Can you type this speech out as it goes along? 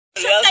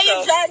Saan kayo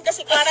dyan?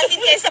 Kasi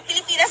quarantine kayo sa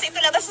Pilipinas. Ito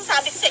lang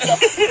masasabi ko sa inyo.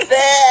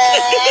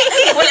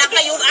 Wala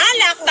kayong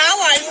alak,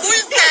 bawal,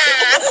 multa.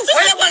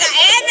 Walang mga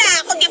ENA,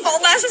 kundi pa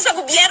umasa sa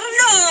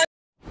gobyerno.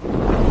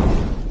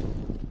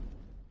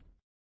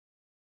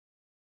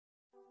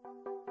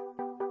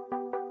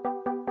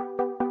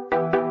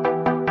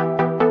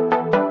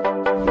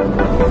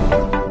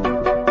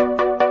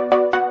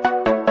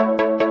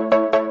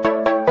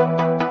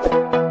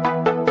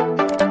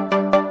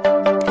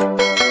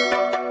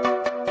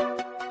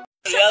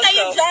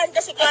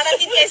 Kasi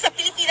quarantine kayo sa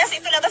Pilipinas,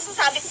 ito lang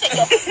masasabi ko sa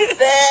inyo.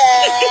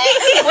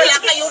 Wala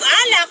kayong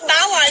alak,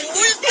 bawal,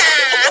 multa.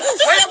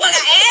 Walang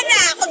mga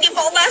ENA, kundi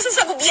pa umasa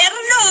sa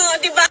gobyerno,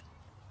 di ba?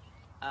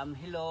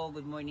 Hello,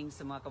 good morning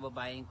sa mga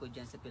kababayan ko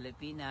dyan sa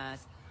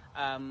Pilipinas.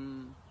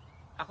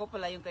 Ako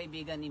pala yung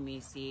kaibigan ni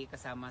Missy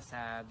kasama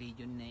sa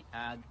video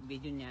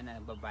niya na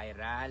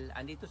nagba-viral.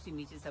 Andito si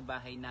Missy sa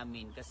bahay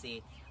namin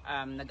kasi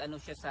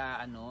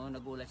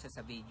nagulat siya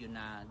sa video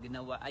na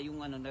ginawa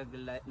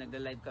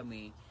nagla-live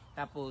kami.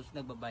 Tapos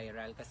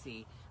nagba-viral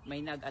kasi may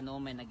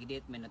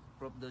nag-edit, may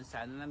nag-crop doon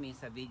sa namin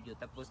sa video.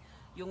 Tapos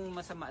yung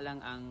masama lang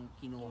ang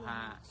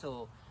kinuha.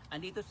 So,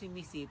 andito si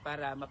Missy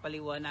para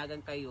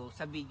mapaliwanagan kayo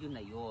sa video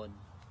na yon.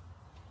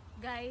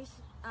 Guys,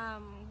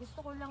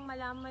 gusto ko lang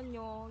malaman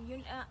nyo,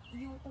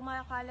 yung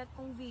kumakalat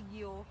kong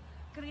video,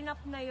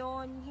 clean-up na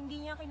yon.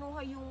 Hindi niya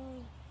kinuha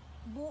yung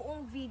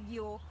buong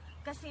video.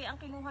 Kasi ang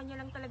kinuha niya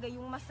lang talaga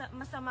yung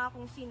masama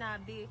kong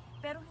sinabi.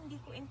 Pero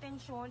hindi ko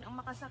intensyon ang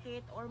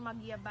makasakit or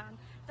magyabang.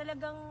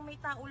 Talagang may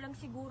tao lang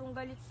sigurong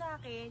galit sa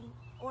akin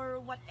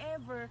or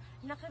whatever,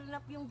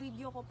 nakirinap yung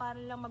video ko para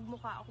lang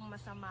magmukha akong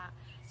masama.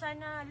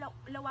 Sana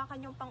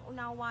lawakan yung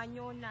pangunawa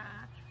nyo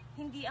na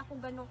hindi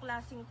ako ganong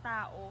klaseng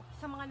tao.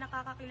 Sa mga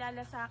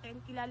nakakakilala sa akin,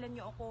 kilala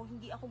nyo ako,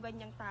 hindi ako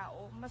ganyang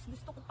tao. Mas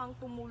gusto ko pang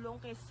tumulong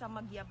kaysa sa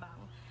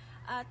magyabang.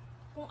 At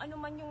kung ano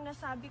man yung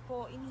nasabi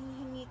ko,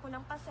 inihingi ko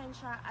ng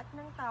pasensya at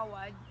ng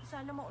tawad.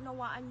 Sana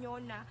maunawaan nyo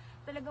na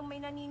talagang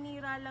may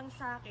naninira lang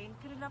sa akin.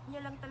 Kirinap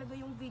niya lang talaga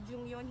yung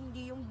video yon,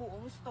 hindi yung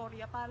buong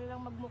storya para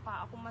lang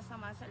magmukha ako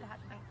masama sa lahat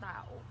ng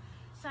tao.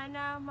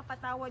 Sana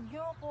mapatawad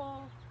nyo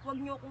ako, huwag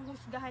nyo akong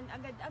husgahan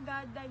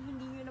agad-agad dahil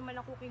hindi nyo naman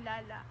ako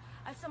kilala.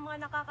 At sa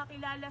mga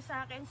nakakakilala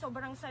sa akin,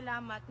 sobrang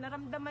salamat.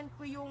 Naramdaman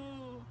ko yung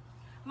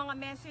mga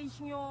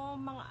message nyo,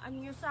 mga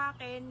nyo sa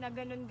akin na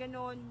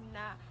ganon-ganon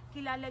na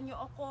kilala nyo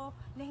ako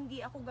na hindi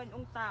ako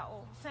ganong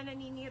tao. Sa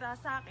naninira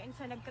sa akin,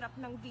 sa nag-crop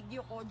ng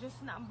video ko, Diyos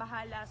na ang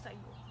bahala sa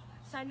iyo.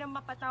 Sana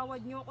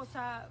mapatawad nyo ako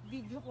sa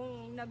video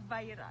kong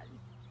nag-viral.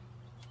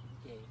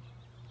 Okay.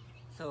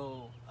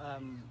 So,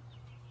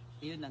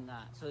 yun na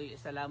nga. So,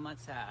 salamat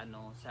sa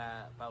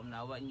sa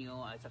paunawa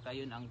nyo at saka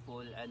yun ang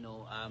full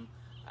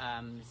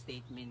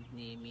statement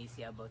ni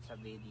Missy about sa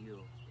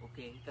video.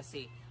 Okay?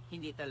 Kasi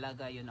hindi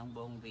talaga yun ang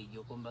buong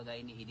video. Kumbaga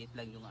ini-edit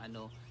lang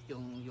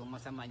yung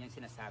masama niyang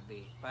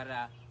sinasabi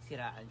para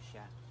siraan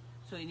siya.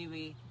 So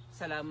anyway,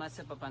 salamat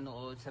sa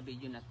papanood sa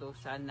video na to.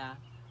 Sana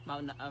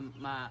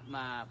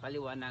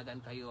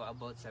mapaliwanagan kayo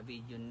about sa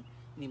video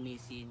ni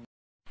Missy.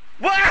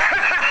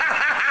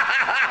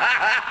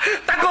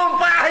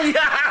 Tagumpay!